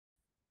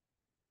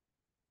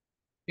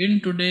In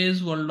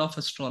today's world of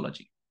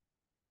astrology,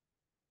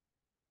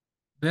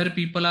 where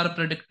people are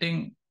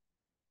predicting,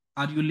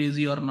 are you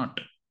lazy or not?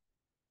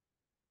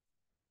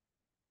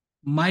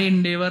 My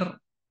endeavor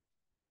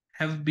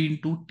have been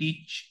to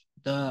teach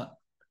the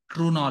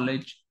true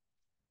knowledge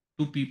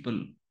to people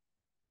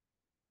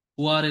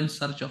who are in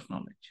search of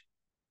knowledge.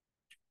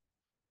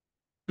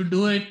 To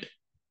do it,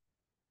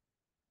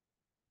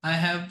 I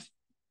have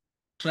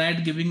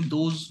tried giving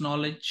those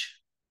knowledge,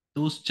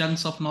 those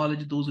chunks of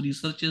knowledge, those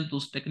researches,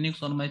 those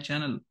techniques on my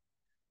channel,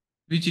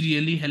 which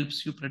really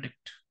helps you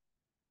predict.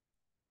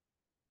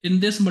 In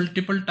this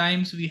multiple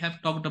times, we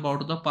have talked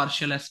about the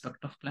partial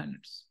aspect of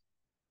planets.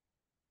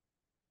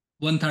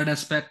 1/3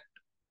 aspect,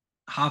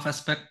 half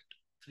aspect,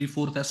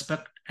 3/4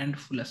 aspect, and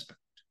full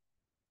aspect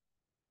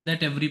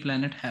that every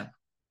planet have.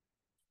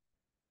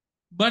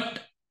 But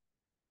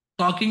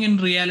talking in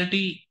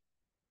reality,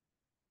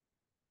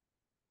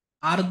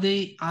 are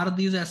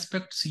these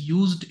aspects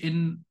used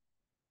in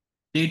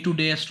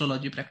day-to-day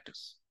astrology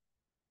practice?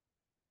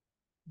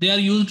 They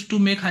are used to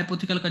make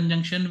hypothetical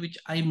conjunction, which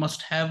I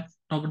must have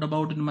talked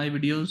about in my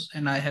videos,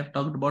 and I have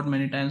talked about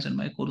many times in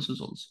my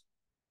courses also.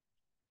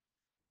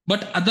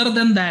 But other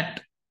than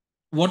that,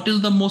 what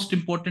is the most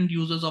important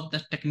uses of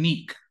that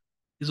technique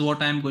is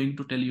what I am going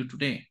to tell you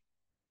today.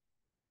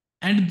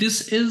 And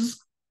this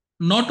is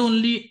not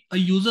only a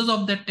uses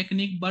of that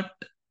technique, but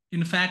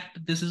in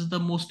fact, this is the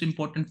most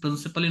important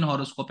principle in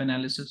horoscope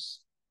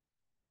analysis,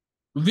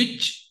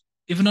 which,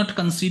 if not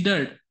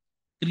considered,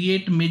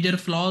 create major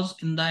flaws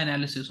in the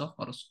analysis of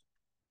horoscope.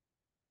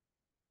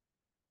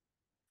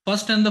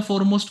 First and the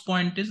foremost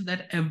point is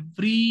that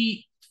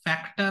every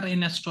factor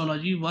in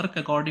astrology work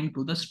according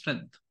to the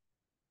strength.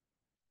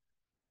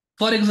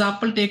 For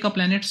example, take a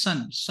planet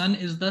Sun. Sun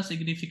is the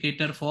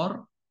significator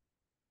for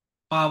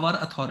power,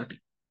 authority.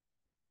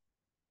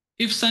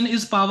 If Sun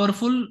is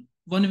powerful,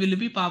 one will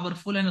be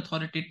powerful and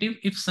authoritative.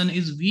 If Sun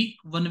is weak,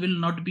 one will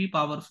not be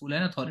powerful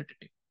and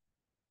authoritative.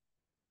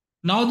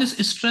 Now, this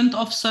strength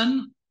of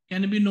Sun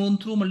can be known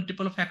through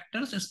multiple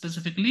factors,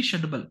 specifically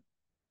Shadbal.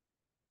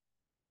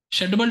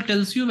 Shadbal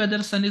tells you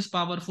whether Sun is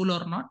powerful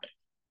or not.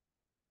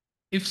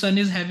 If Sun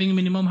is having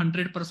minimum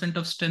 100%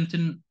 of strength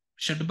in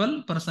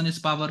Shadbal, person is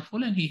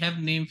powerful and he have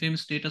name, fame,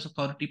 status,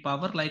 authority,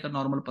 power like a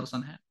normal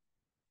person have.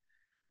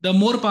 The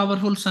more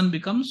powerful Sun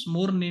becomes,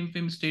 more name,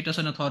 fame, status,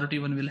 and authority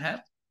one will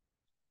have.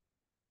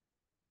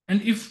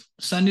 And if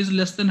Sun is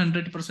less than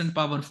 100%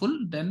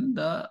 powerful, then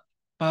the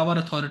power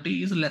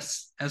authority is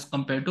less as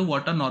compared to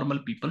what a normal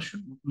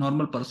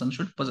person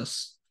should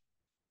possess.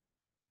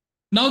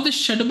 Now, this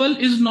Shadbal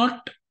is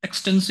not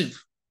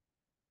extensive.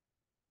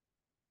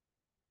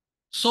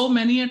 So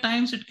many a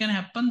times it can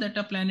happen that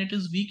a planet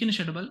is weak in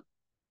Shadbal,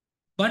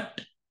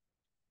 but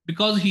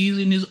because he is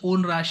in his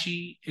own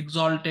Rashi,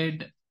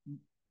 exalted,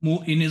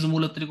 in his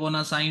Mula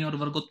Trikona sign or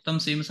Vargottam,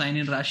 same sign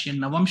in Rashi and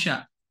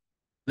Navamsha,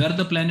 where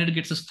the planet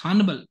gets a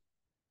Sthanbal,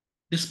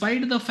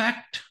 despite the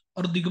fact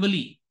or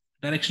Digvali,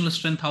 directional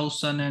strength house,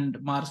 Sun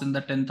and Mars in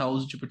the 10th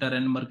house, Jupiter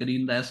and Mercury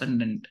in the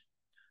ascendant,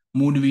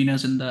 Moon,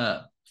 Venus in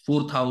the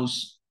 4th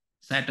house,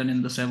 Saturn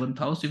in the 7th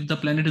house, if the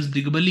planet is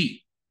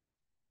Digbali,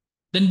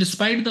 then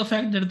despite the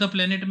fact that the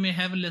planet may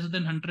have less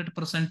than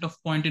 100%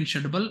 of point in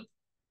Shadbal,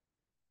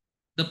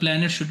 the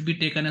planet should be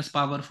taken as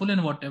powerful,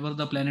 and whatever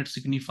the planet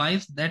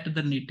signifies, that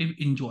the native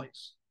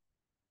enjoys.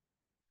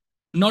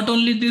 Not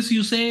only this,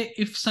 you say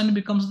if Sun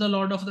becomes the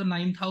lord of the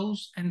 9th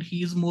house and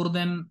he is more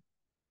than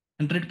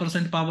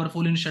 100%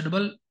 powerful in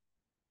Shadbal,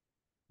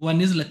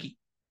 one is lucky.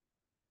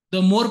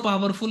 The more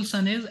powerful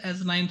Sun is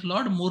as 9th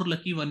lord, more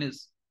lucky one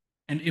is.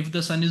 And if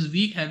the Sun is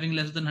weak, having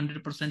less than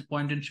 100%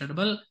 point in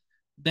Shadbal,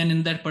 then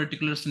in that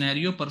particular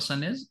scenario,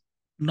 person is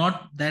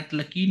not that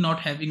lucky, not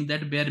having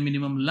that bare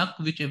minimum luck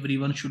which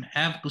everyone should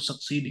have to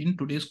succeed in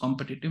today's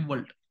competitive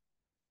world.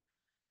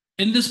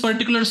 In this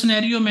particular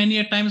scenario, many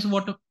a times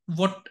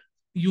what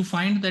you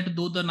find that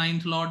though the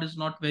 9th lord is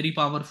not very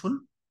powerful,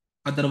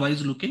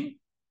 otherwise looking,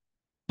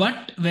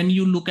 but when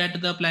you look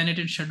at the planet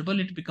in Shadbal,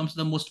 it becomes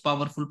the most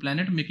powerful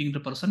planet, making the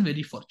person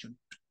very fortunate.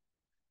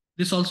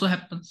 This also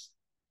happens.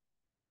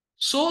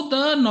 So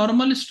the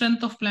normal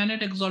strength of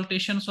planet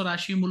exaltation, so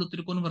Rashi,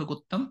 Mulutrikun,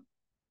 Vargottam,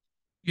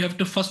 you have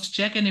to first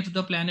check, and if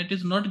the planet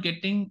is not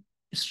getting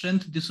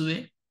strength this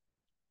way,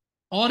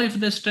 or if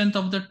the strength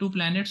of the two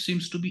planets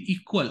seems to be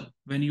equal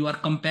when you are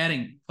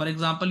comparing. For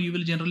example, you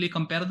will generally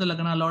compare the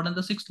Lagna Lord and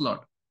the 6th Lord.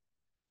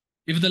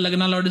 If the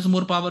Lagna Lord is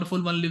more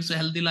powerful, one lives a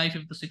healthy life.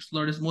 If the 6th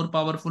Lord is more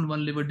powerful,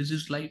 one lives a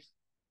diseased life.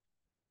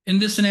 In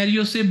this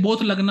scenario, say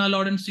both Lagna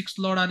Lord and 6th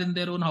Lord are in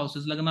their own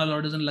houses. Lagna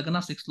Lord is in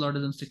Lagna, 6th Lord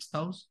is in 6th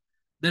house.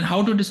 Then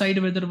how to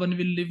decide whether one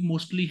will live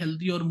mostly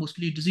healthy or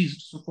mostly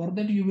diseased? So for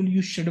that, you will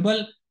use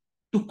Shadbal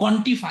to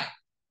quantify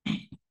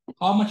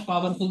how much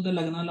powerful the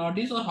Lagna Lord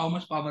is or how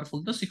much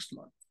powerful the 6th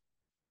Lord.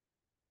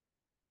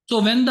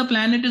 So when the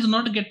planet is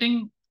not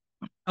getting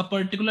a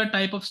particular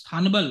type of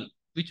Sthanbal,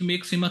 which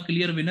makes him a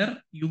clear winner,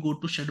 you go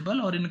to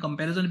Shadbal, or in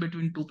comparison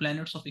between two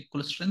planets of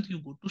equal strength, you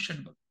go to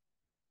Shadbal.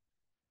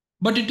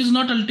 But it is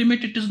not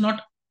ultimate, it is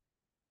not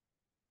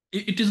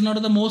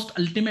the most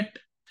ultimate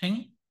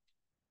thing.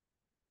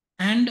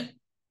 And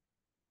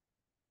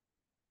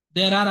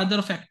there are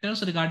other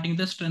factors regarding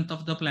the strength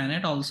of the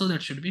planet also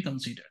that should be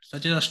considered,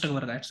 such as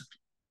Ashtavarga, etc.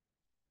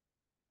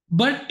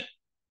 But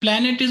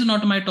planet is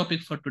not my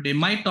topic for today.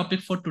 My topic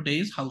for today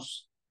is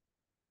house.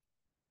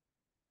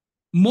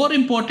 More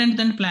important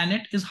than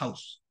planet is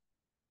house.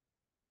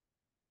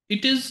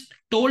 It is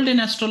told in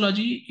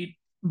astrology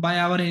by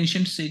our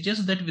ancient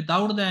sages that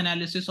without the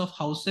analysis of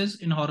houses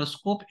in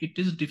horoscope, it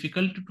is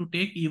difficult to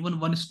take even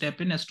one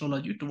step in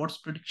astrology towards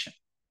prediction.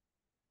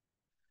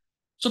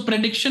 So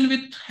prediction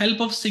with help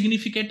of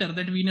significator,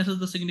 that Venus is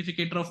the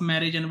significator of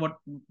marriage, and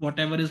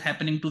whatever is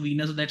happening to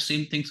Venus, that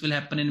same things will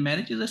happen in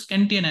marriage, is a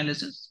scanty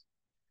analysis.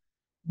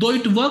 Though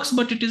it works,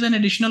 but it is an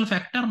additional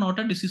factor, not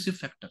a decisive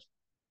factor.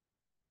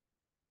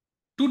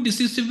 To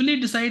decisively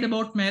decide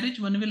about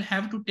marriage, one will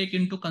have to take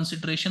into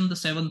consideration the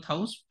seventh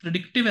house,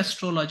 predictive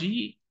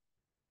astrology,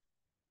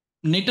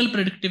 natal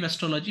predictive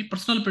astrology,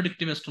 personal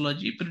predictive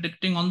astrology,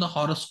 predicting on the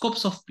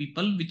horoscopes of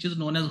people, which is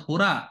known as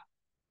Hora.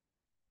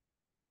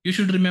 You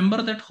should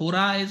remember that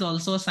Hora is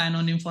also a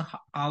synonym for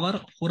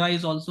hour. Hora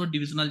is also a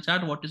divisional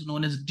chart, what is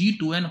known as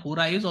D2, and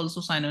Hora is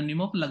also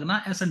synonym of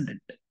Lagna, ascendant.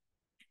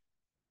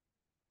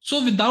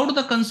 So without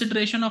the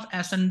consideration of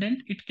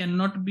ascendant, it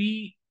cannot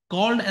be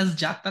called as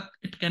Jatak,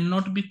 it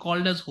cannot be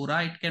called as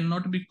Hora, it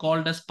cannot be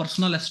called as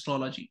personal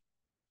astrology.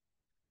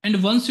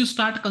 And once you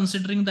start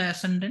considering the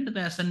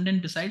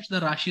ascendant decides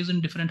the Rashis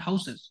in different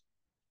houses.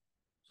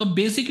 So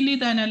basically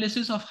the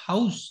analysis of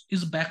house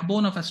is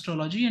backbone of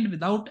astrology, and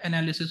without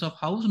analysis of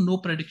house, no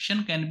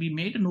prediction can be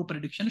made, no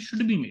prediction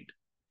should be made.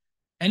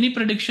 Any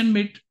prediction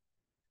made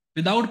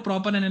without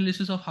proper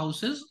analysis of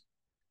houses,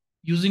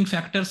 using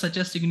factors such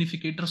as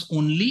significators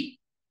only,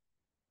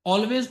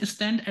 always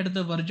stand at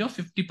the verge of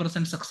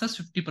 50% success,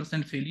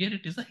 50% failure.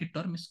 It is a hit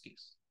or miss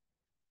case.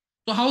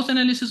 So house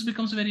analysis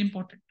becomes very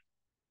important.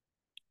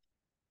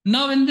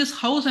 Now in this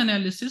house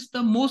analysis,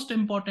 the most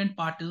important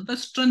part is the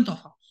strength of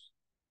house.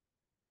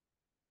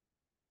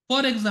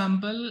 For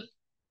example,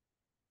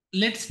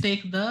 let's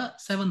take the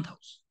seventh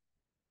house.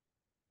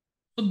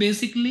 So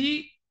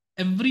basically,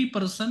 every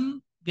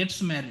person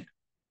gets married.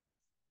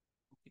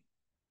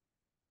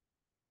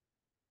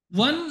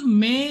 One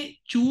may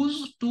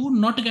choose to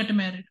not get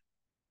married.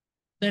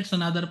 That's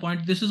another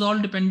point. This is all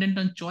dependent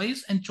on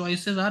choice, and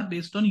choices are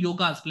based on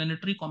yogas,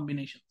 planetary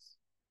combinations.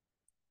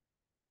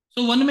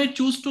 So one may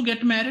choose to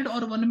get married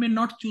or one may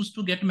not choose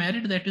to get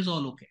married. That is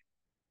all okay.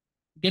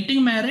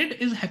 Getting married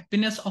is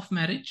happiness of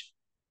marriage.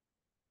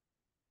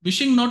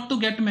 Wishing not to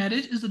get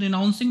married is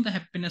renouncing the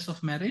happiness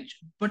of marriage.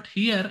 But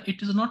here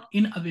it is not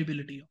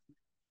inavailability of marriage.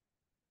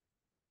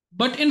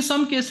 But in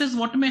some cases,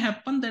 what may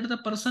happen that the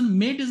person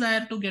may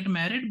desire to get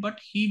married, but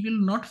he will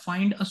not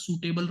find a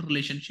suitable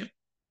relationship,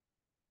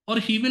 or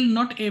he will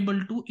not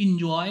able to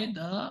enjoy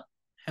the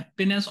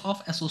happiness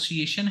of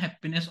association,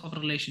 happiness of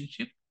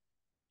relationship,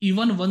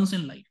 even once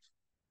in life.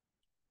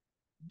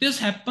 This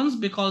happens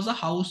because the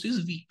house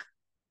is weak.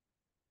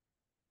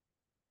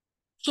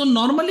 So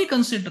normally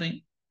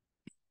considering,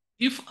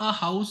 if a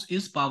house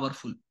is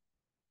powerful,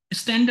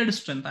 standard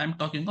strength, I'm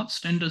talking of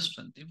standard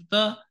strength. If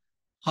the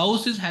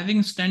house is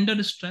having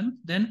standard strength,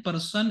 then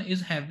person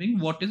is having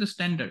what is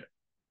standard.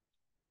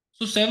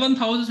 So seventh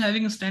house is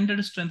having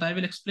standard strength. I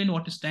will explain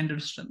what is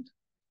standard strength.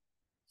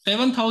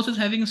 Seventh house is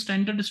having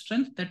standard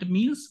strength. That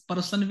means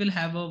person will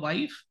have a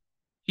wife.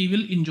 He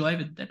will enjoy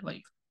with that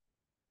wife.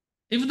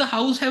 If the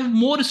house have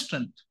more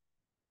strength,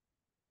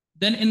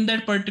 then in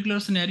that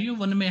particular scenario,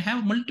 one may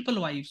have multiple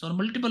wives or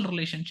multiple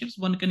relationships.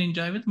 One can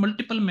enjoy with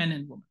multiple men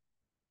and women.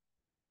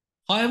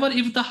 However,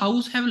 if the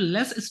house have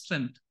less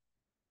strength,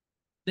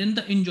 then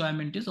the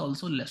enjoyment is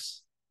also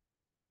less.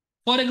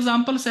 For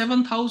example,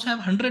 seventh house have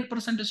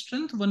 100%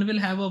 strength. One will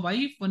have a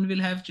wife, one will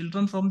have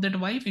children from that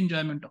wife,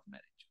 enjoyment of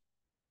marriage.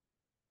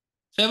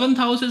 Seventh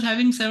house is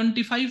having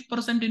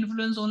 75%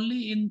 influence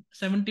only, in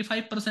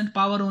 75%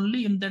 power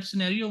only. In that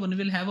scenario, one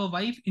will have a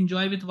wife,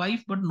 enjoy with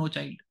wife, but no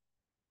child.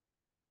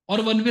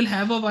 Or one will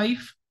have a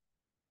wife,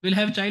 will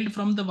have child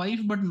from the wife,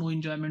 but no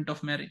enjoyment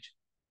of marriage.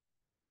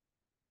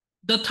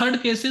 The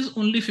third case is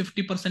only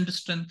 50%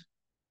 strength.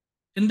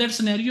 In that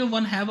scenario,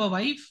 one have a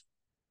wife,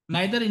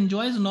 neither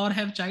enjoys nor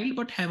have child,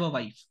 but have a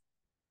wife.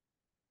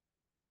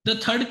 The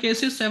third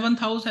case is seventh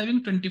house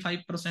having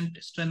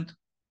 25% strength.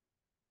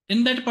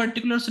 In that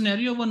particular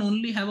scenario, one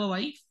only have a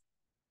wife,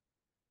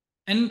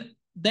 and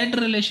that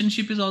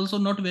relationship is also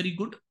not very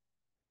good.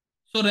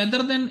 So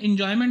rather than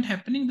enjoyment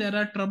happening, there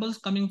are troubles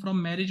coming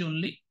from marriage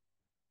only.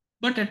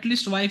 But at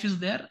least wife is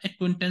there,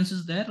 acquaintance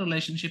is there,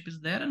 relationship is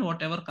there, and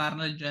whatever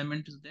carnal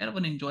enjoyment is there,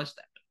 one enjoys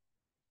that.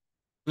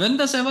 When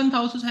the seventh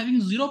house is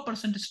having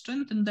 0%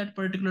 strength, in that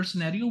particular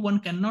scenario, one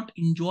cannot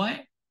enjoy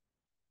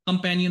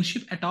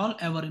companionship at all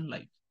ever in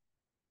life.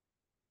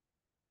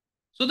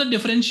 So the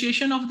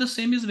differentiation of the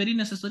same is very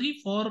necessary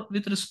for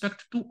with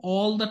respect to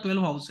all the 12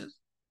 houses,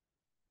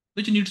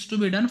 which needs to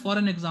be done. For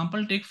an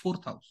example, take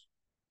fourth house.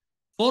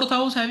 Fourth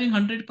house having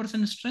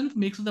 100% strength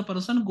makes the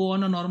person go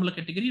on a normal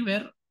category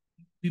where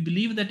we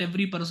believe that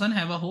every person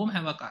have a home,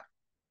 have a car.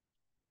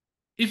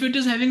 If it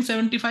is having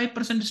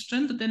 75%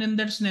 strength, then in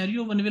that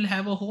scenario, one will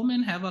have a home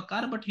and have a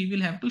car, but he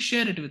will have to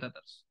share it with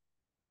others.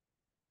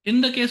 In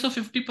the case of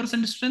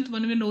 50% strength,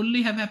 one will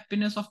only have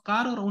happiness of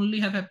car or only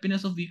have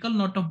happiness of vehicle,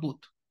 not of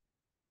both.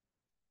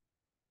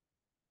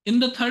 In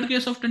the third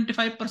case of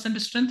 25%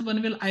 strength,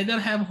 one will either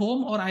have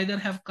home or either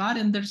have car.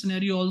 In that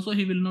scenario also,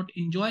 he will not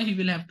enjoy, he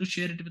will have to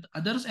share it with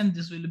others, and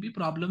this will be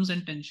problems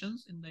and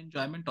tensions in the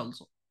enjoyment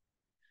also.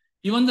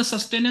 Even the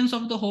sustenance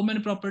of the home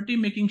and property,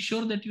 making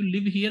sure that you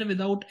live here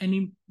without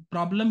any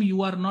problem,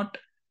 you are not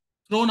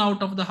thrown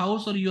out of the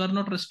house or you are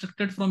not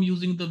restricted from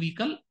using the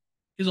vehicle,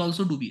 is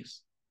also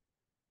dubious.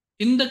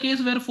 In the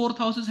case where fourth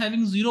house is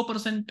having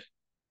 0%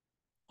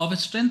 of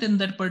strength, in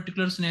that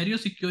particular scenario,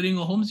 securing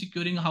a home,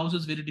 securing a house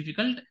is very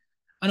difficult,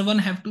 and one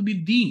have to be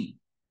deen.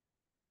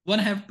 One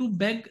have to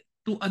beg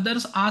to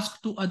others,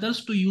 ask to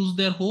others to use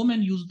their home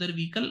and use their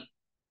vehicle,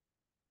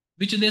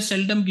 which they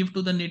seldom give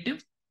to the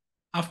native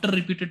after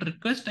repeated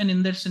request. And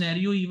in that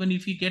scenario, even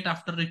if he get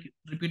after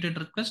repeated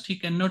request, he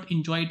cannot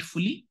enjoy it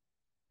fully,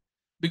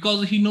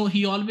 because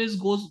he always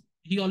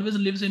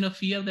lives in a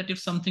fear that if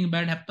something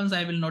bad happens,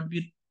 I will not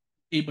be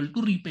able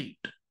to repay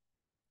it.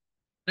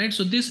 Right?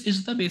 So this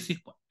is the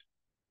basic point.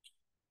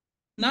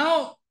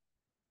 Now,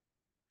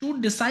 to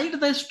decide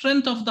the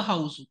strength of the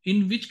house,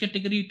 in which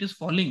category it is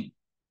falling,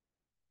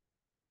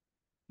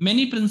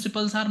 many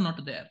principles are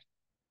not there.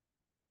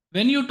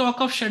 When you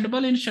talk of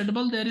Shadbal, in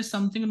Shadbal there is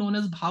something known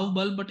as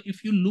Bhavbal, but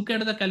if you look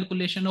at the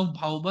calculation of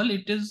Bhavbal,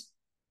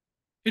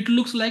 it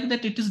looks like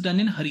that it is done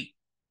in hurry.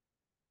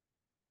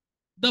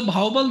 The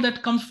Bhavbal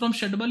that comes from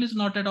Shadbal is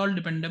not at all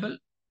dependable.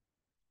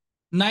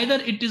 Neither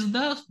it is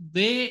the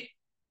way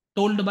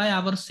told by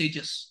our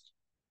sages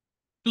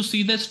to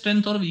see the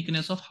strength or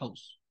weakness of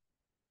house.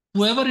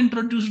 Whoever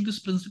introduced this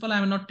principle, I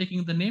am not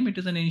taking the name, it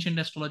is an ancient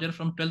astrologer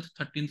from 12th,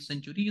 13th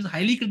century. He is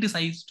highly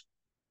criticized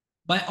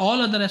by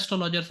all other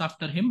astrologers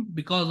after him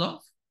because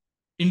of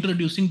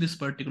introducing this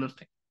particular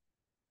thing,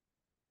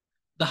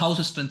 the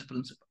house strength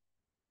principle.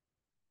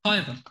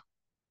 However,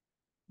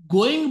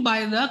 going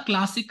by the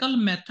classical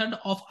method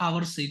of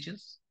our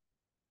sages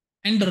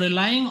and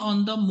relying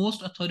on the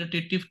most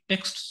authoritative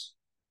texts,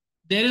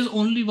 there is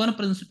only one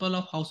principle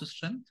of house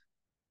strength.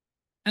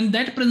 And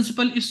that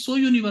principle is so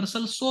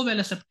universal, so well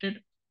accepted.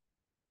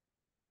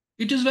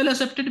 It is well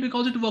accepted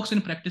because it works in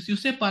practice. You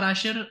say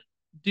Parashar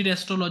did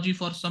astrology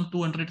for some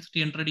 200,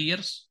 300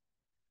 years.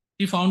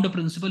 He found a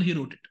principle, he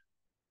wrote it.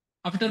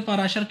 After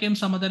Parashar came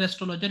some other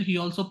astrologer, he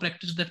also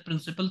practiced that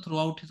principle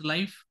throughout his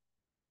life,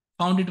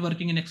 found it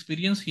working in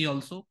experience, he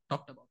also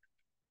talked about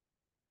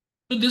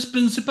it. So this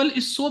principle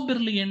is so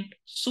brilliant,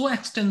 so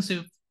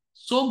extensive,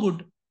 so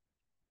good,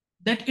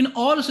 that in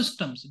all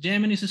systems,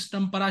 Gemini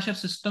system, Parashar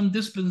system,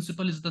 this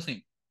principle is the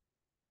same.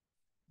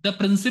 The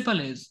principle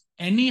is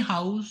any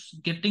house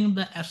getting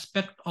the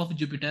aspect of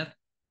Jupiter,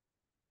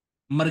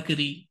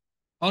 Mercury,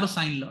 or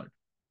sign lord,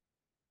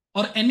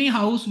 or any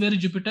house where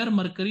Jupiter,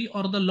 Mercury,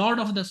 or the lord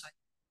of the sign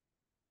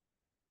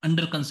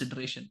under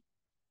consideration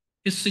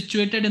is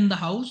situated in the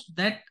house,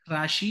 that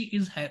Rashi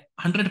is 100%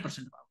 power.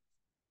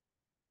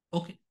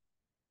 Okay.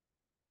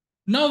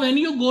 Now, when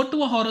you go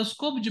to a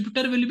horoscope,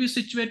 Jupiter will be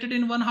situated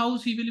in one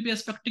house. He will be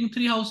aspecting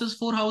 3 houses,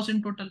 4 houses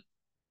in total.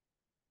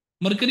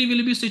 Mercury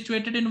will be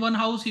situated in one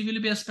house. He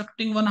will be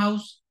aspecting 1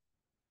 house,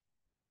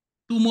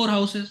 2 more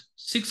houses,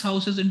 6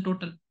 houses in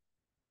total.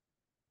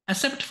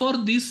 Except for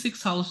these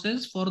 6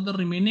 houses, for the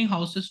remaining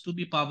houses to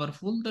be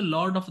powerful, the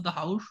lord of the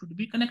house should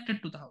be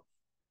connected to the house,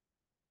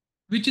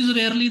 which is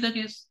rarely the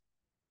case.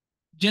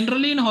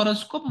 Generally in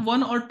horoscope,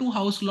 1 or 2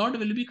 house lord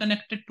will be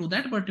connected to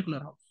that particular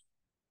house,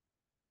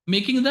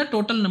 making the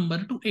total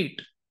number to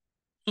 8.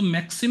 So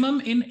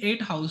maximum in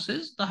 8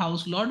 houses, the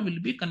house lord will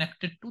be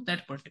connected to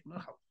that particular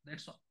house.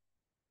 That's all.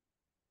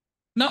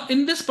 Now,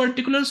 in this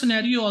particular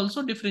scenario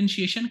also,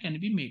 differentiation can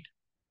be made.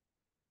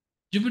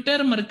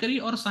 Jupiter, Mercury,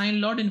 or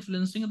sign lord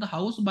influencing the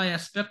house by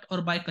aspect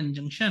or by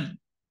conjunction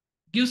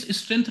gives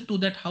strength to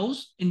that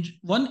house.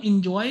 One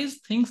enjoys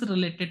things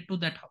related to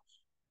that house.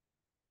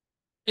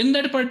 In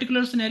that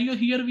particular scenario,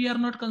 here we are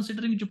not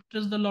considering Jupiter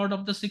is the lord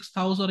of the 6th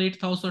house or 8th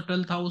house or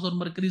 12th house, or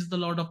Mercury is the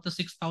lord of the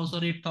 6th house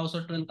or 8th house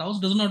or 12th house,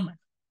 does not matter.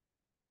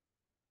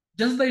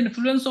 Just the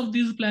influence of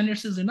these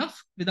planets is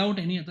enough without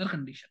any other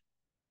condition.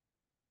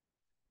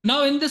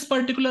 Now, in this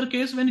particular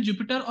case, when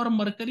Jupiter or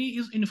Mercury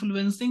is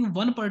influencing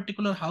one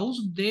particular house,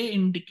 they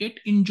indicate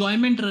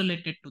enjoyment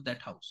related to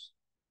that house.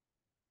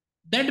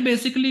 That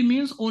basically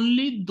means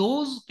only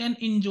those can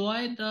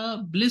enjoy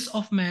the bliss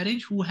of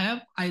marriage who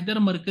have either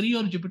Mercury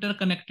or Jupiter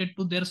connected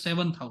to their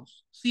 7th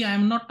house. See, I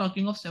am not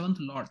talking of 7th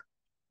lord.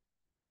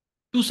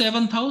 To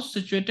 7th house,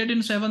 situated in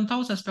 7th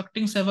house,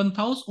 aspecting 7th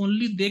house,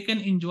 only they can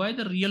enjoy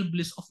the real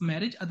bliss of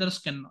marriage, others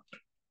cannot.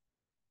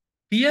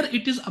 Here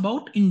it is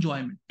about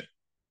enjoyment.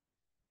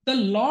 The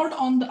lord,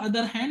 on the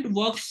other hand,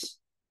 works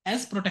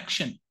as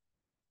protection.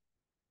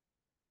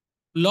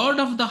 Lord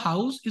of the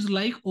house is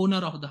like owner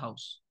of the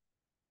house.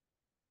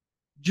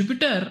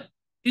 Jupiter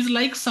is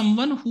like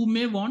someone who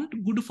may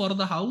want good for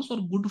the house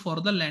or good for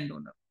the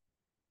landowner.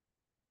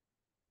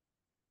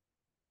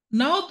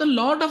 Now, the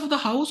Lord of the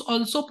house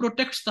also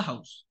protects the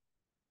house.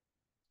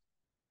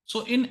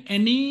 So, in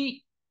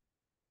any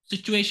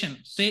situation,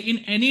 say in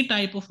any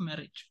type of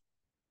marriage,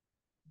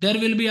 there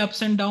will be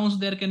ups and downs,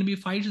 there can be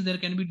fights, there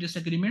can be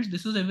disagreements.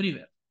 This is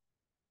everywhere.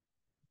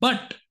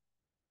 But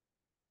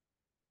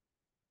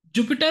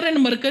Jupiter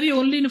and Mercury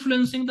only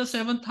influencing the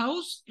seventh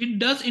house, it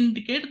does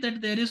indicate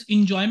that there is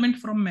enjoyment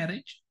from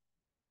marriage.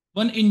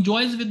 One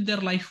enjoys with their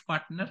life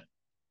partner,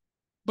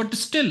 but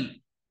still,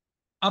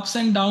 ups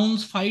and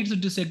downs, fights,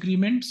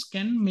 disagreements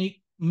can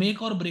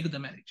make or break the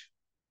marriage.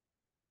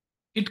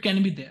 It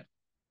can be there.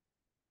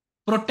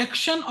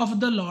 Protection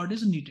of the Lord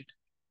is needed.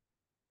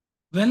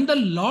 When the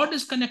Lord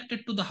is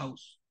connected to the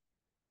house,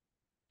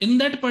 in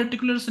that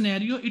particular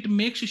scenario, it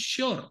makes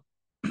sure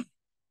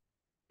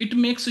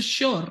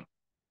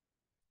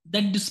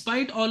that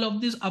despite all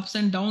of these ups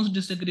and downs,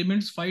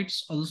 disagreements,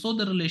 fights, also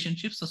the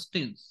relationship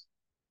sustains.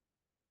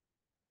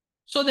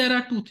 So there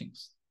are two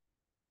things.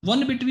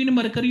 One between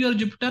Mercury or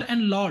Jupiter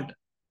and Lord.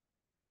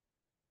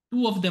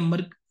 Two of them,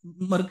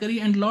 Mercury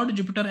and Lord,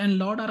 Jupiter and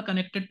Lord are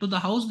connected to the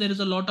house. There is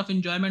a lot of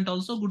enjoyment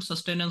also, good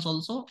sustenance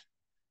also.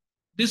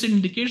 This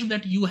indicates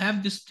that you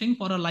have this thing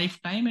for a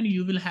lifetime and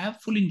you will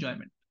have full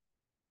enjoyment.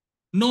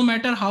 No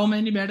matter how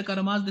many bad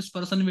karmas this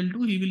person will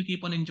do, he will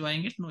keep on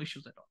enjoying it, no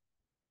issues at all.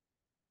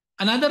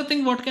 Another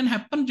thing, what can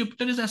happen,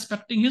 Jupiter is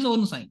aspecting his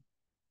own sign.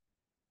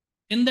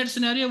 In that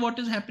scenario, what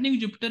is happening?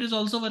 Jupiter is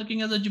also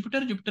working as a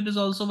Jupiter is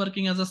also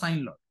working as a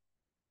sign lord.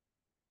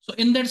 So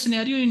in that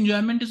scenario,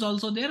 enjoyment is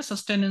also there,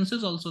 sustenance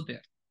is also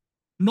there.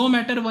 No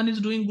matter one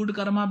is doing good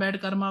karma, bad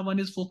karma, one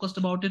is focused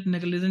about it,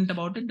 negligent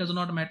about it, does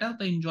not matter.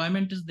 The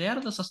enjoyment is there,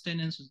 the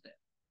sustenance is there.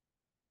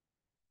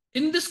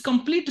 In this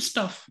complete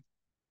stuff,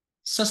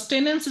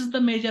 sustenance is the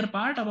major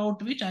part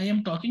about which I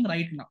am talking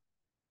right now.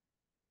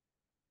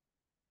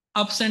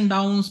 Ups and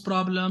downs,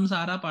 problems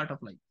are a part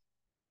of life.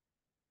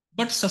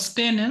 But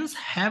sustenance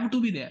have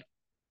to be there.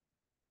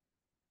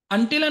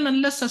 Until and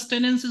unless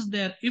sustenance is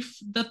there, if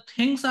the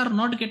things are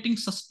not getting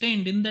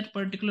sustained in that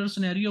particular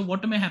scenario,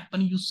 what may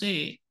happen? You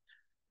say,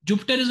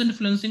 Jupiter is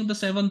influencing the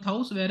seventh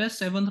house, whereas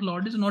seventh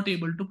lord is not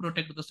able to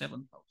protect the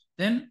seventh house.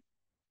 Then,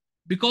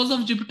 because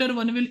of Jupiter,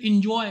 one will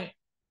enjoy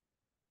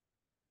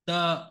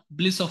the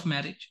bliss of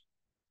marriage.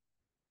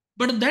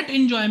 But that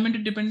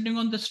enjoyment, depending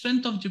on the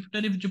strength of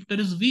Jupiter, if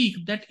Jupiter is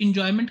weak, that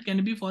enjoyment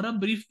can be for a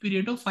brief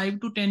period of 5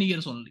 to 10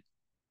 years only.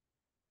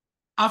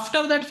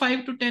 After that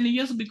 5 to 10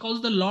 years,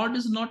 because the Lord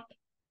is not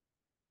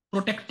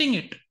protecting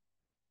it,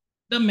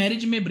 the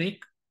marriage may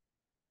break.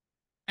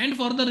 And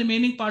for the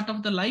remaining part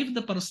of the life,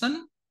 the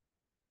person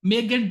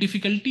may get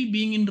difficulty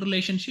being in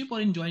relationship or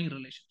enjoying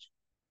relationship,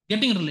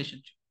 getting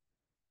relationship.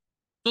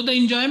 So the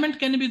enjoyment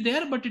can be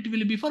there, but it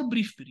will be for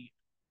brief period.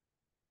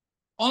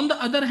 On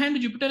the other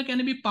hand, Jupiter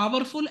can be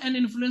powerful and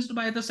influenced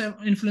by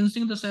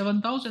influencing the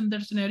seventh house. In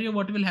that scenario,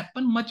 what will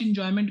happen? Much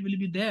enjoyment will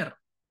be there.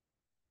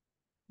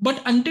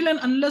 But until and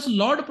unless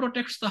Lord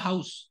protects the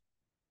house,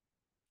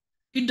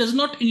 it does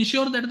not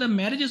ensure that the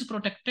marriage is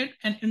protected.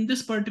 And in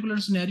this particular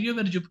scenario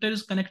where Jupiter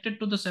is connected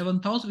to the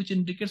seventh house, which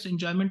indicates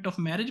enjoyment of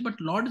marriage, but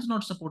Lord is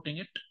not supporting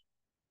it,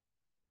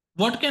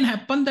 what can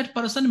happen? That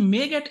person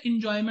may get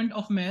enjoyment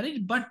of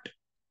marriage, but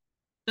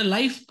the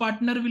life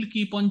partner will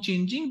keep on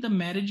changing. The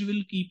marriage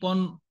will keep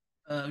on,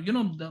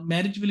 the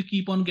marriage will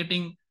keep on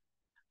getting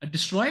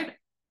destroyed,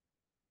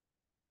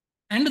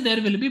 and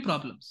there will be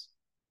problems.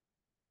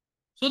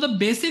 So the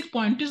basic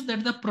point is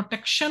that the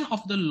protection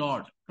of the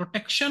Lord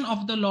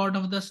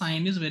of the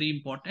sign is very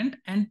important.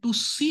 And to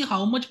see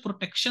how much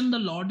protection the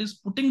Lord is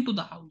putting to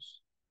the house,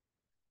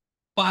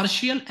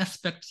 partial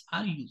aspects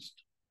are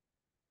used.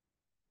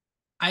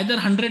 Either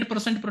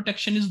 100%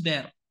 protection is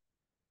there,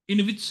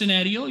 in which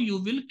scenario you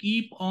will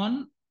keep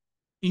on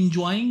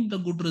enjoying the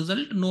good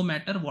result no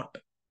matter what.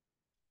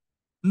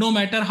 No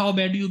matter how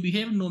bad you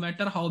behave, no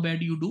matter how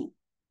bad you do,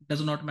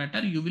 does not matter.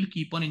 You will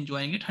keep on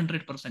enjoying it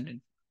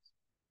 100%.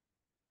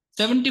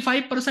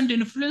 75%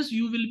 influence,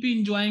 you will be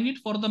enjoying it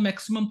for the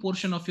maximum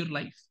portion of your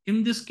life.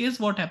 In this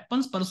case, what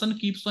happens? Person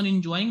keeps on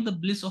enjoying the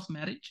bliss of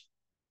marriage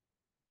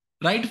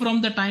right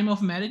from the time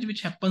of marriage,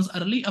 which happens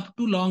early, up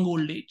to long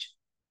old age.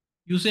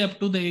 You say up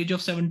to the age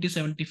of 70,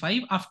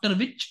 75, after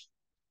which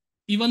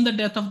even the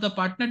death of the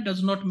partner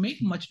does not make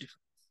much difference.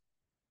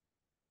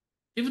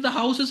 If the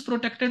house is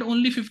protected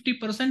only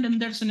 50%, in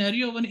that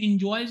scenario, one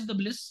enjoys the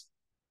bliss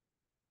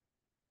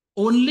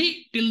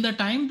only till the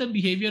time the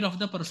behavior of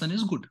the person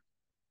is good.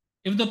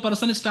 If the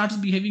person starts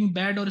behaving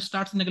bad or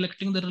starts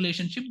neglecting the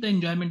relationship, the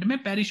enjoyment may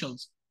perish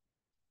also.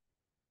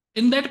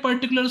 In that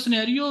particular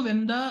scenario,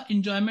 when the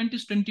enjoyment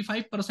is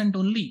 25%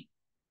 only,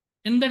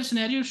 in that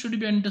scenario, it should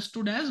be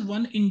understood as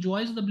one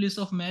enjoys the bliss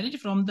of marriage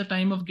from the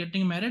time of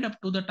getting married up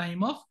to the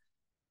time of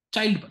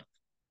childbirth.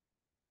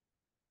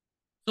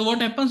 So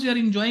what happens? You are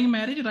enjoying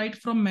marriage right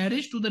from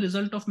marriage to the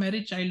result of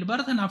marriage,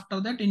 childbirth, and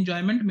after that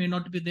enjoyment may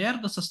not be there.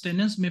 The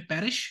sustenance may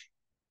perish.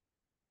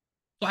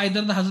 So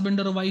either the husband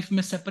or wife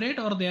may separate,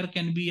 or there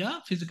can be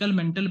a physical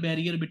mental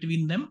barrier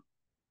between them.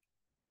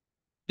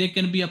 They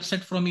can be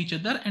upset from each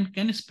other and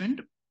can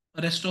spend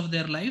the rest of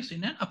their lives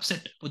in an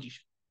upset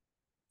position.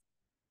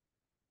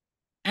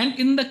 And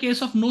in the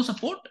case of no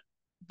support,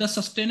 the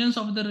sustenance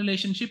of the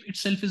relationship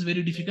itself is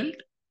very difficult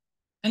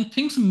and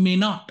things may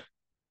not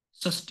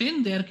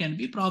sustain. There can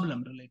be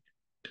problem related.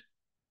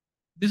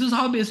 This is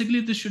how basically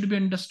this should be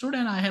understood.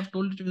 And I have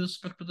told it with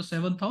respect to the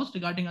seventh house.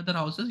 Regarding other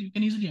houses, you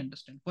can easily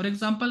understand. For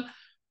example,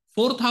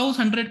 fourth house,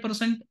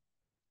 100%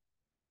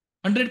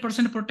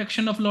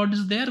 protection of Lord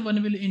is there.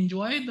 One will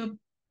enjoy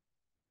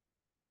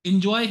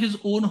his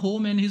own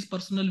home and his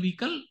personal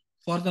vehicle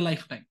for the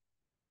lifetime.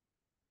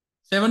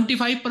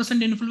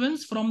 75%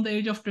 influence from the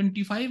age of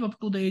 25 up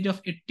to the age of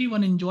 80,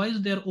 one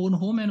enjoys their own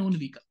home and own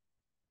vehicle.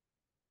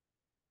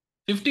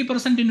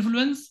 50%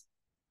 influence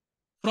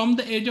from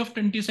the age of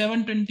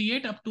 27,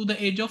 28 up to the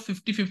age of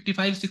 50,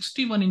 55,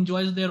 60, one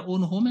enjoys their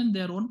own home and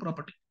their own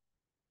property.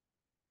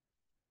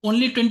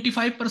 Only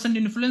 25%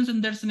 influence in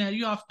that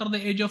scenario. After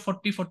the age of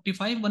 40,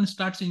 45, one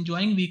starts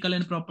enjoying vehicle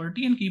and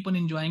property and keep on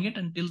enjoying it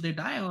until they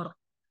die or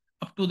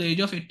up to the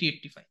age of 80,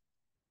 85.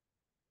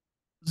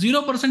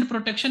 0%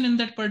 protection in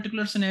that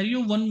particular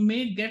scenario. One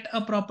may get a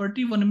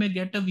property, one may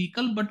get a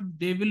vehicle, but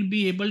they will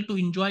be able to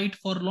enjoy it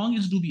for long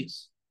is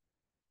dubious.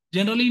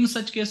 Generally, in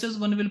such cases,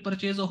 one will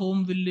purchase a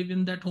home, will live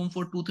in that home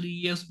for 2-3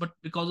 years, but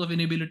because of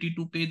inability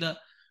to pay the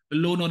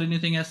loan or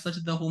anything as such,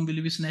 the home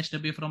will be snatched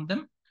away from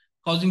them,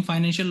 causing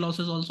financial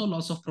losses, also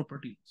loss of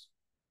property.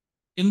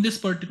 In this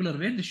particular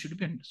way, this should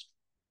be understood.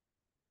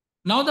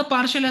 Now, the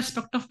partial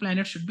aspect of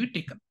planet should be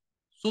taken.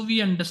 So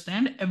we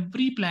understand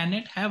every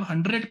planet have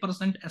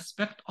 100%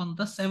 aspect on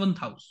the seventh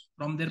house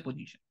from their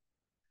position.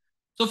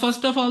 So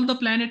first of all, the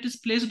planet is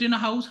placed in a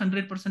house,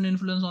 100%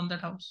 influence on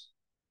that house.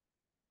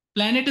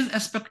 Planet is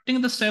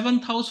aspecting the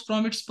seventh house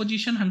from its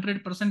position,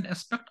 100%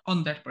 aspect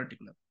on that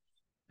particular house.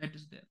 That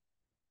is there.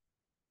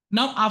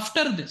 Now,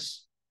 after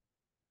this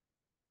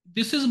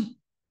is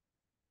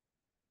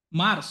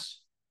Mars,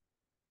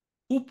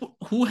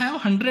 who have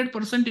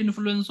 100%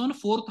 influence on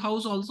fourth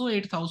house also,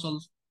 eighth house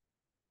also.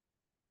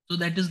 So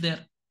that is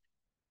there.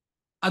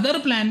 Other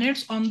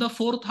planets on the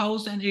fourth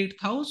house and eighth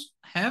house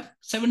have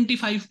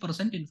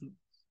 75% influence.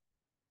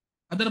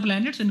 Other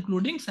planets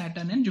including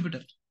Saturn and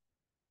Jupiter.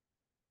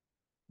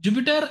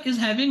 Jupiter is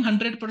having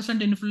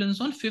 100%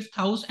 influence on fifth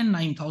house and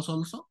ninth house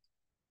also.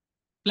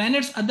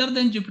 Planets other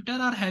than Jupiter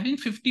are having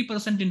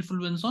 50%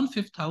 influence on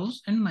fifth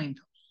house and ninth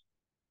house.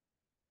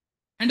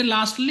 And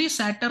lastly,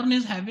 Saturn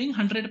is having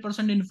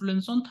 100%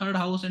 influence on third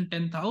house and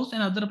 10th house,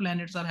 and other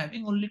planets are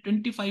having only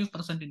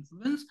 25%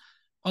 influence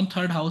on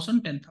third house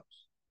and 10th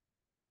house.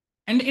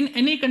 And in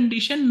any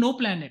condition, no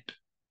planet,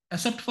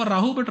 except for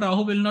Rahu, but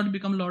Rahu will not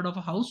become lord of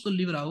a house, so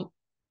leave Rahu.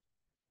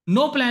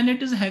 No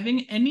planet is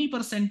having any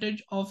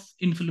percentage of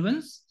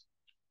influence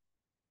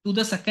to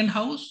the second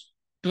house,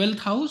 12th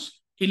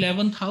house,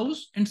 11th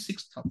house, and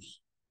 6th house.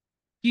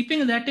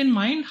 Keeping that in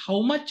mind,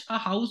 how much a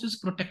house is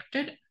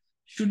protected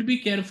should be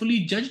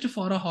carefully judged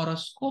for a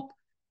horoscope,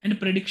 and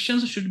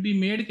predictions should be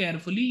made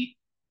carefully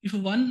if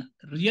one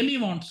really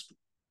wants to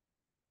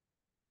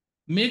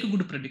make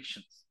good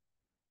predictions.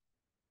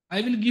 I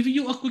will give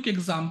you a quick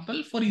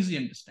example for easy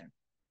understanding.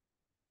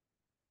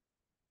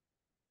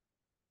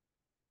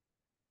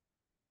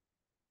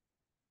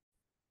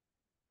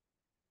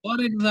 For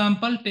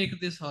example, take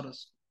this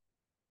horoscope.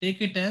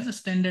 Take it as a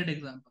standard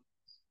example.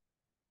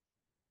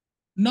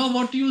 Now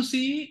what you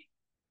see,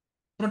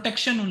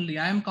 protection only.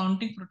 I am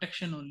counting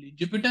protection only.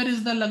 Jupiter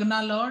is the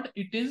Lagna lord.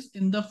 It is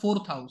in the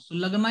fourth house. So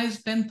Lagna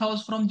is 10th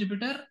house from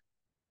Jupiter.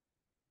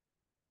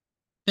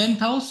 10th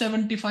house,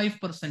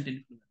 75%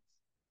 influence.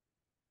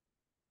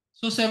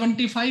 So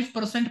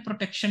 75%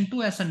 protection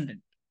to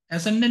ascendant.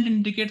 Ascendant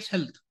indicates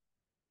health.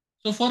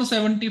 So for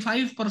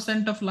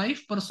 75% of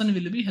life, person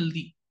will be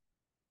healthy.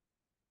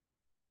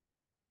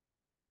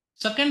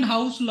 Second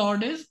house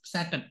lord is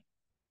Saturn.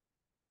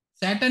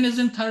 Saturn is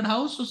in third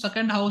house. So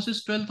second house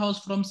is 12th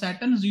house from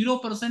Saturn.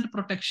 0%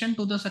 protection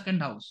to the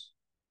second house.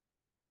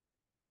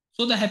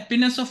 So the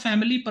happiness of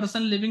family,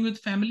 person living with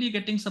family,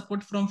 getting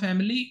support from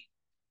family,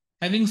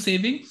 having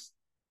savings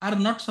are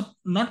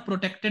not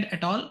protected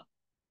at all.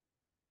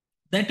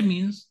 That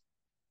means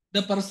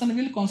the person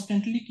will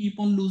constantly keep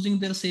on losing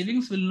their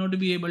savings, will not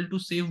be able to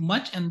save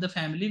much, and the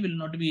family will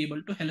not be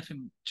able to help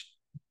him much.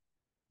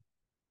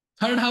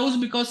 Third house,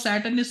 because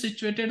Saturn is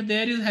situated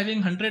there, is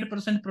having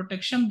 100%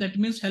 protection. That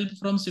means help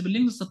from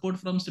siblings, support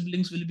from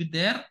siblings will be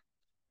there.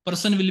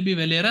 Person will be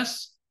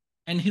valorous,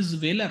 and his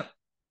valor,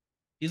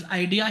 his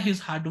idea,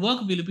 his hard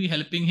work will be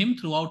helping him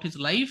throughout his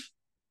life.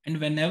 And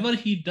whenever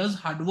he does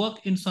hard work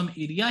in some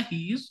area,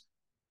 he is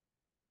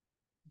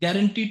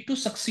guaranteed to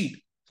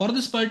succeed. For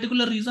this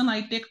particular reason,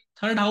 I take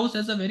third house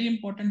as a very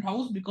important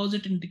house because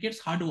it indicates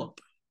hard work.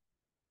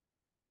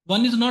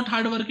 One is not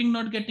hardworking,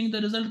 not getting the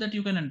result, that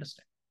you can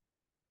understand.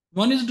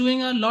 One is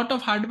doing a lot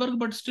of hard work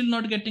but still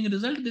not getting a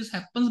result. This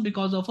happens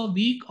because of a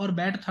weak or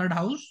bad third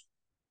house,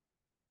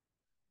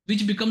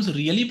 which becomes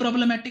really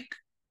problematic.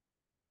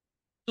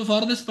 So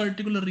for this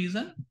particular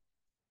reason,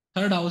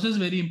 third house is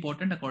very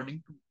important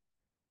according to me.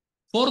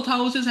 Fourth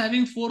house is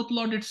having fourth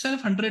lord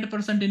itself,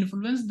 100%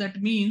 influence. That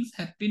means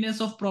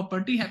happiness of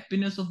property,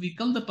 happiness of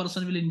vehicle, the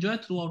person will enjoy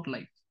throughout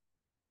life.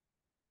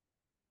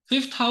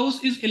 Fifth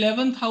house is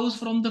 11th house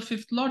from the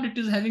fifth lord. It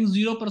is having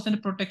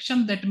 0%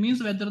 protection. That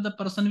means whether the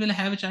person will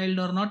have a child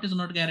or not is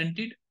not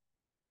guaranteed.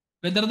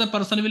 Whether the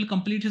person will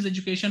complete his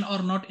education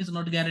or not is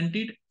not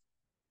guaranteed.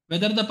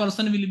 Whether the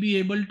person will be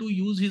able to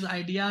use his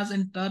ideas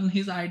and turn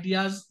his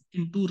ideas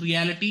into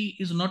reality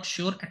is not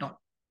sure at all.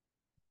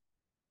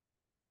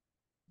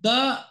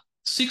 The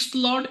sixth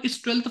lord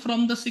is 12th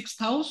from the sixth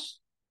house.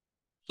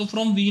 So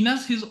from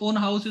Venus, his own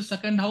house is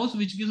second house,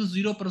 which gives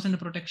 0%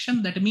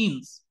 protection. That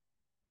means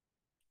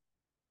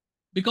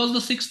because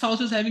the sixth house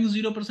is having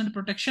 0%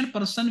 protection,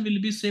 person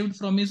will be saved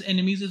from his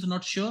enemies is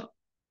not sure.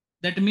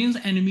 That means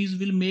enemies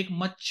will make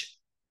much,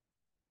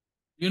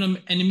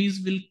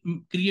 enemies will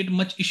create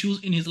much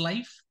issues in his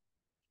life.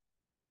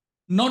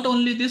 Not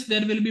only this,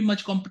 there will be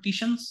much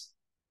competitions.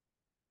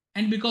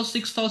 And because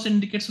sixth house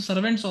indicates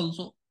servants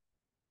also,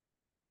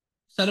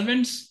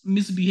 servants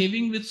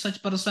misbehaving with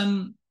such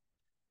person,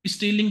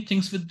 stealing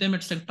things with them,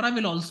 etc.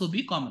 will also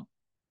be common.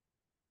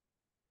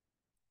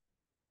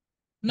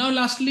 Now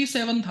lastly,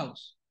 seventh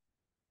house.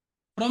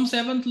 From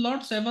seventh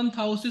lord, seventh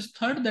house is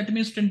third. That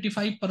means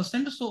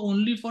 25%. So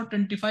only for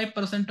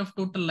 25% of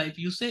total life.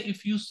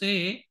 If you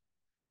say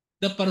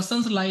the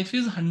person's life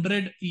is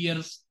 100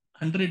 years,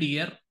 100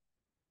 year,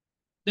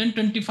 then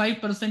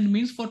 25%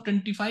 means for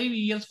 25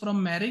 years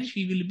from marriage,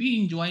 he will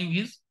be enjoying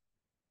his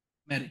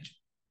marriage.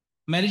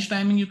 Marriage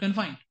timing you can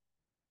find.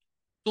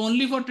 So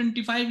only for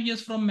 25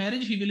 years from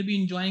marriage, he will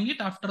be enjoying it.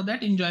 After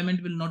that,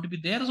 enjoyment will not be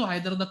there. So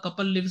either the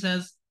couple lives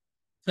as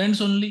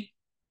friends only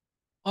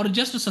or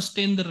just to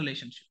sustain the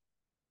relationship.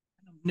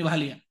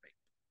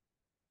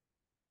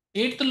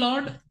 Eighth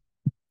lord,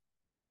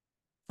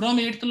 from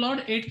eighth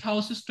lord, eighth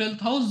house is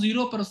 12th house,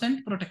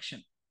 0%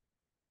 protection.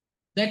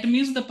 That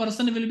means the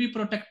person will be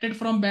protected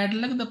from bad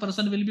luck. The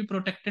person will be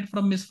protected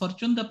from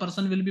misfortune. The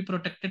person will be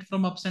protected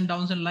from ups and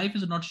downs in life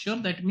is not sure.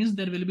 That means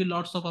there will be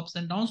lots of ups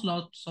and downs,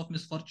 lots of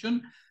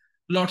misfortune,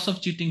 lots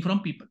of cheating from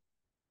people.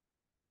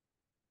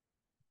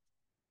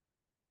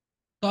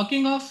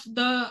 Talking of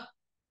the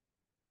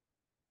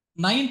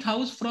ninth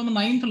house, from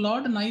ninth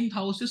lord, ninth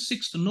house is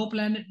sixth, no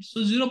planet,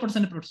 so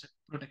 0%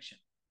 protection.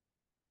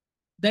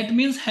 That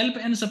means help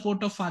and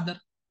support of father,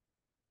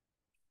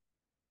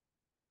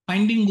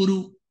 finding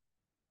guru,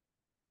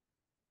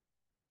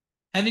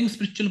 having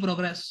spiritual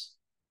progress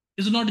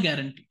is not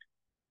guaranteed.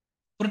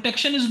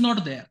 Protection is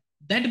not there.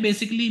 That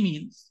basically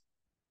means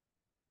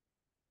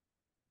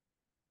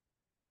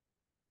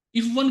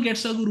if one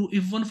gets a guru,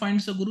 if one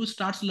finds a guru,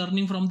 starts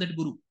learning from that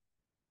guru,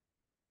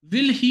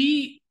 will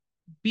he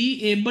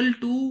be able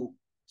to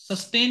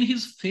sustain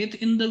his faith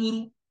in the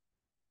guru?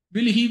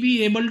 Will he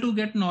be able to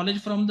get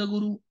knowledge from the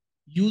guru,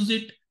 use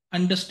it,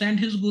 understand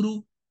his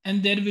guru,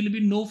 and there will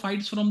be no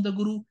fights from the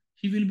guru?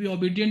 He will be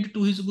obedient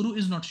to his guru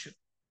is not sure.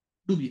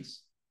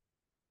 Dubious.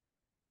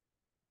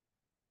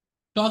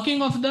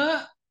 Talking of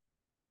the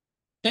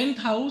 10th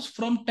house,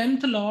 from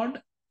 10th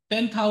lord,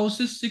 10th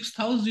house is 6th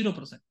house,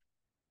 0%.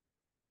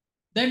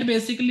 That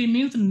basically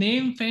means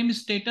name, fame,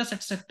 status,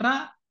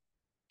 etc.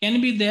 can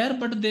be there,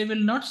 but they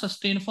will not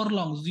sustain for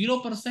long.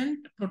 0%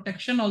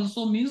 protection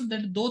also means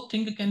that though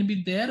thing can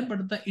be there,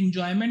 but the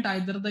enjoyment,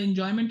 either the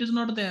enjoyment is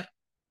not there,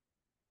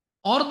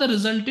 or the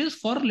result is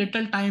for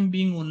little time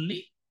being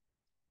only.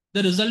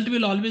 The result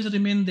will always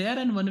remain there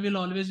and one will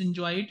always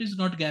enjoy it is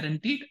not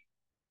guaranteed.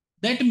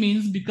 That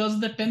means because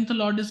the 10th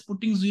lord is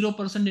putting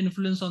 0%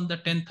 influence on the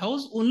 10th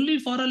house, only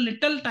for a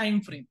little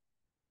time frame,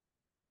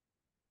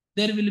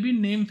 there will be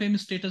name, fame,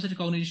 status,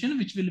 recognition,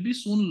 which will be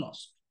soon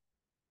lost.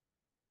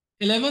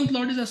 11th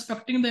lord is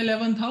aspecting the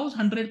 11th house,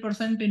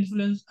 100%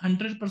 influence,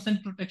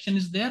 100% protection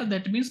is there.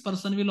 That means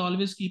person will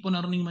always keep on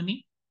earning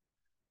money.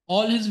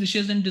 All his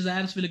wishes and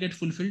desires will get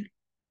fulfilled.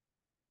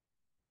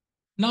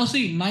 Now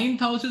see, 9th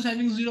house is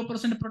having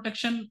 0%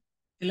 protection.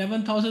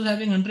 11th house is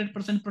having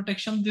 100%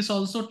 protection. This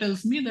also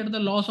tells me that the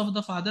loss of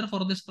the father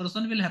for this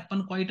person will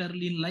happen quite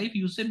early in life.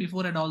 You say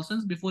before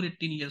adolescence, before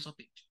 18 years of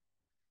age,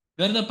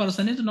 where the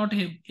person is not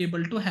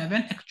able to have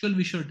an actual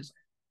wish or desire.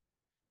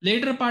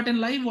 Later part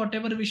in life,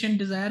 whatever wish and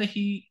desire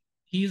he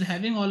is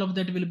having, all of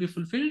that will be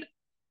fulfilled.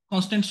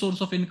 Constant source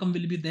of income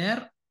will be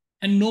there.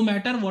 And no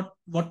matter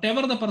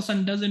whatever the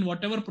person does in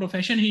whatever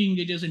profession he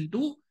engages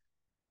into,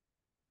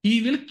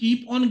 he will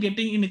keep on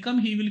getting income.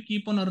 He will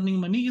keep on earning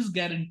money is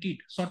guaranteed.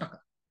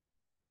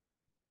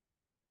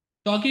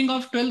 Talking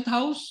of 12th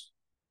house,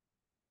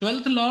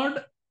 12th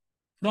lord,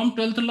 from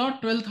 12th lord,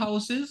 12th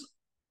house is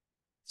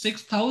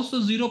 6th house, so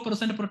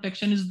 0%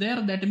 protection is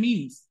there. That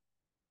means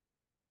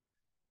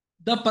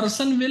the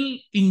person will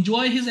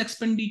enjoy his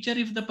expenditure.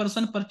 If the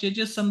person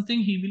purchases something,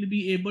 he will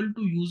be able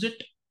to use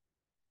it.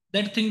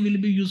 That thing will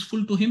be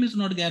useful to him is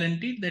not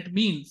guaranteed. That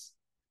means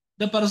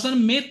the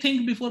person may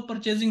think before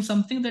purchasing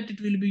something that it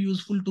will be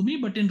useful to me,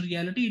 but in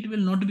reality, it will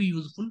not be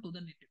useful to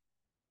the native.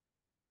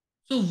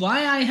 So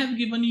why I have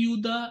given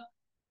you the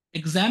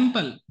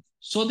example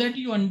so that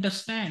you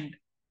understand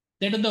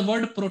that the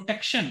word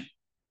protection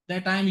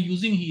that I am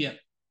using here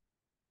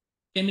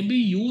can be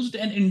used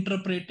and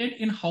interpreted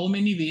in how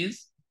many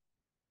ways,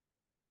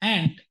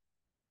 and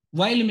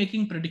while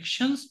making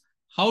predictions,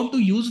 how to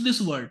use this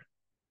word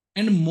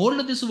and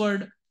mold this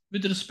word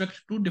with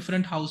respect to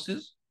different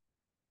houses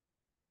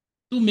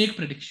to make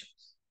predictions.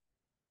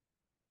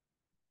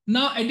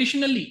 Now,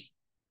 additionally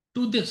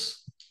to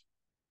this,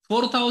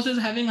 fourth house is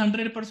having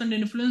 100%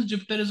 influence.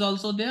 Jupiter is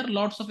also there.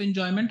 Lots of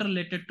enjoyment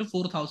related to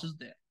fourth houses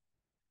there.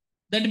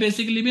 That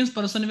basically means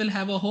person will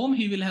have a home.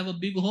 He will have a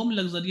big home,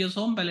 luxurious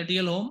home,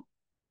 palatial home.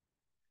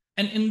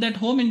 And in that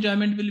home,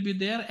 enjoyment will be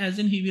there, as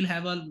in he will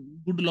have a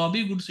good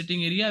lobby, good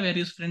sitting area where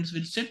his friends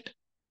will sit,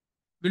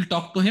 will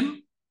talk to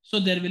him. So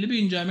there will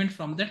be enjoyment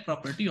from that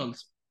property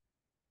also.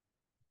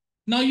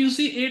 Now you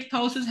see 8th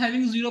house is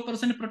having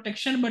 0%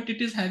 protection, but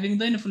it is having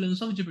the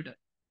influence of Jupiter.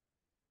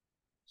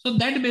 So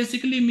that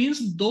basically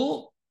means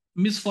though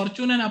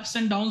misfortune and ups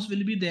and downs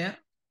will be there,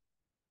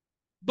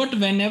 but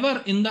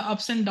whenever in the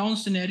ups and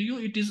downs scenario,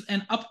 it is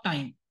an up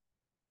time.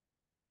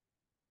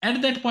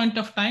 At that point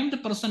of time, the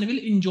person will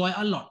enjoy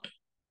a lot.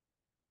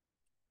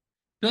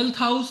 12th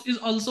house is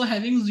also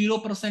having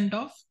 0%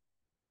 of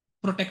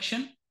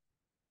protection.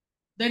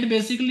 That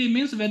basically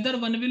means whether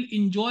one will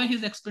enjoy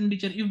his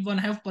expenditure. If one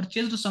have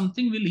purchased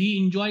something, will he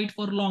enjoy it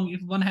for long?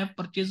 If one have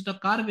purchased a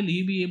car, will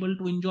he be able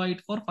to enjoy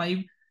it for 5,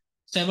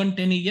 7,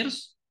 10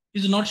 years?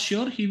 Is not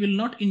sure. He will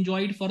not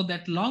enjoy it for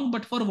that long,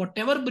 but for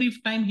whatever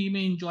brief time he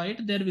may enjoy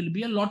it, there will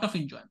be a lot of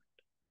enjoyment.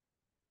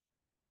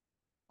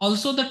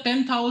 Also, the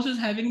 10th house is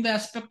having the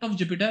aspect of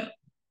Jupiter.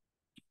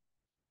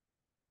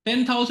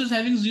 10th house is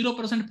having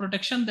 0%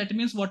 protection. That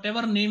means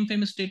whatever name,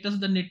 fame, status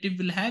the native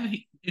will have,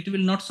 it will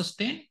not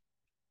sustain.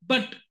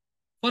 But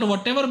for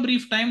whatever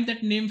brief time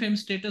that name, fame,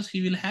 status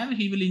he will have,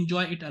 he will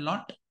enjoy it a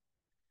lot.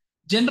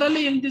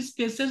 Generally, in these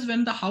cases,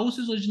 when the house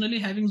is originally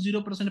having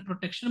 0%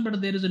 protection,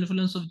 but there is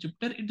influence of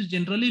Jupiter, it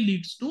generally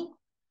leads to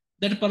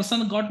that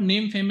person got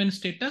name, fame, and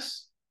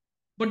status.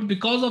 But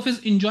because of his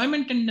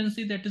enjoyment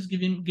tendency that is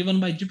given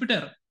by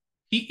Jupiter,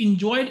 he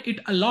enjoyed it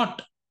a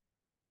lot.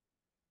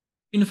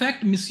 In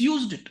fact,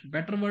 misused it.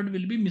 Better word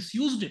will be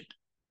misused it,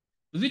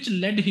 which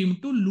led him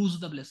to lose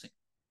the blessing.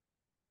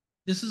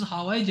 This is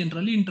how I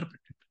generally interpret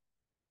it.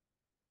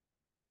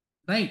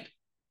 Right?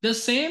 The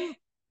same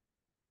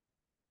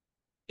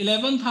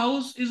 11th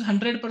house is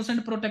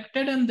 100%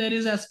 protected, and there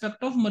is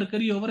aspect of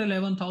Mercury over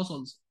 11th house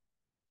also.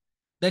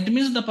 That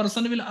means the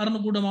person will earn a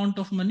good amount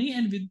of money,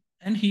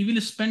 and he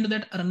will spend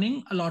that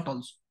earning a lot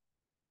also.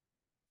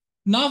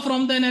 Now,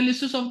 from the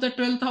analysis of the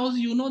 12th house,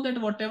 you know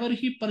that whatever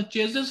he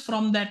purchases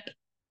from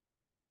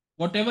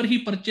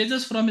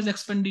his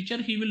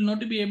expenditure, he will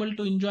not be able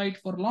to enjoy it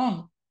for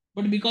long.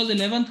 But because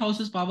 11th house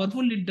is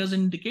powerful, it does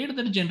indicate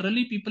that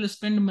generally people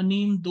spend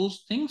money in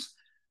those things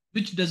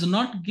which does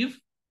not give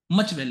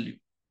much value,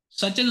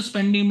 such as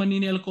spending money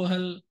in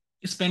alcohol,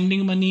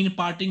 spending money in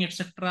partying,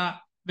 etc.,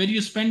 where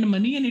you spend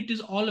money and it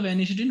is all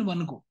vanished in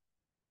one go.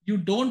 You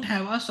don't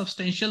have a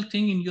substantial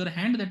thing in your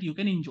hand that you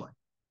can enjoy.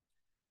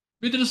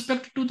 With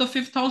respect to the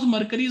 5th house,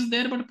 Mercury is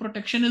there, but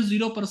protection is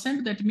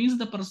 0%. That means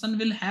the person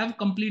will have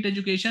complete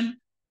education.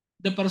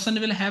 The person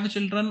will have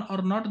children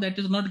or not, that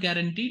is not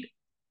guaranteed.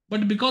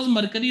 But because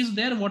Mercury is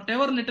there,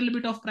 whatever little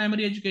bit of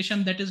primary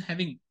education that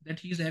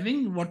he is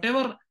having,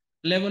 whatever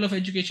level of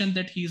education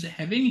that he is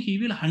having, he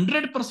will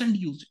 100%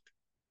 use it.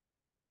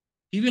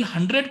 He will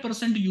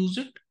 100% use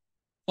it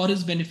for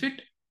his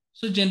benefit.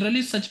 So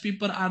generally such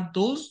people are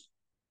those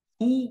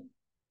who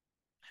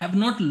have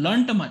not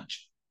learnt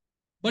much,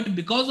 but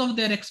because of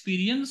their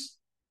experience,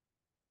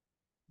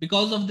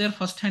 because of their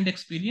first-hand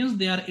experience,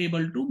 they are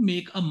able to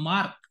make a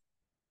mark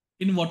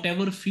in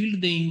whatever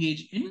field they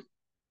engage in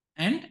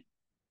and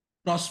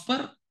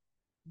prosper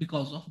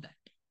because of that.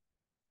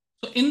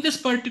 So in this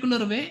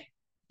particular way,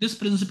 this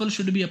principle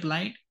should be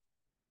applied.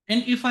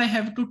 And if I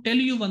have to tell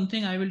you one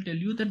thing, I will tell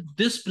you that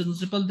this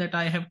principle that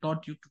I have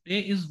taught you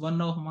today is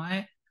one of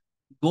my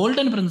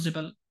golden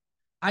principle.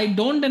 I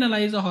don't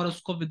analyze a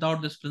horoscope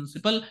without this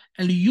principle,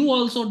 and you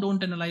also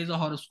don't analyze a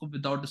horoscope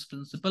without this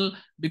principle,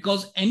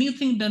 because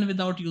anything done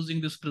without using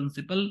this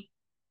principle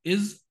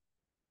is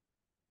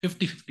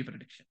 50-50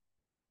 prediction.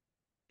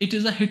 It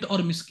is a hit or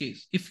miss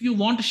case. If you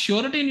want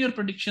surety in your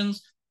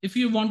predictions, if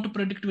you want to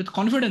predict with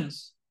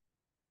confidence,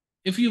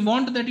 if you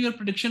want that your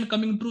prediction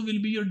coming true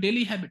will be your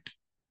daily habit,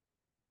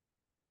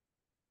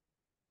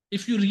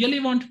 if you really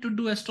want to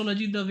do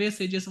astrology the way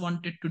sages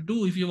wanted to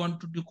do, if you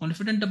want to be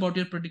confident about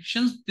your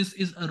predictions, this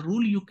is a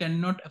rule you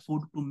cannot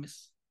afford to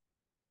miss.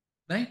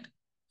 Right?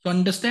 So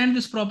understand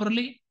this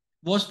properly.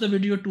 Watch the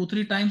video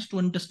 2-3 times to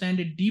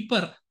understand it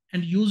deeper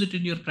and use it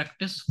in your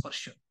practice for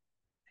sure.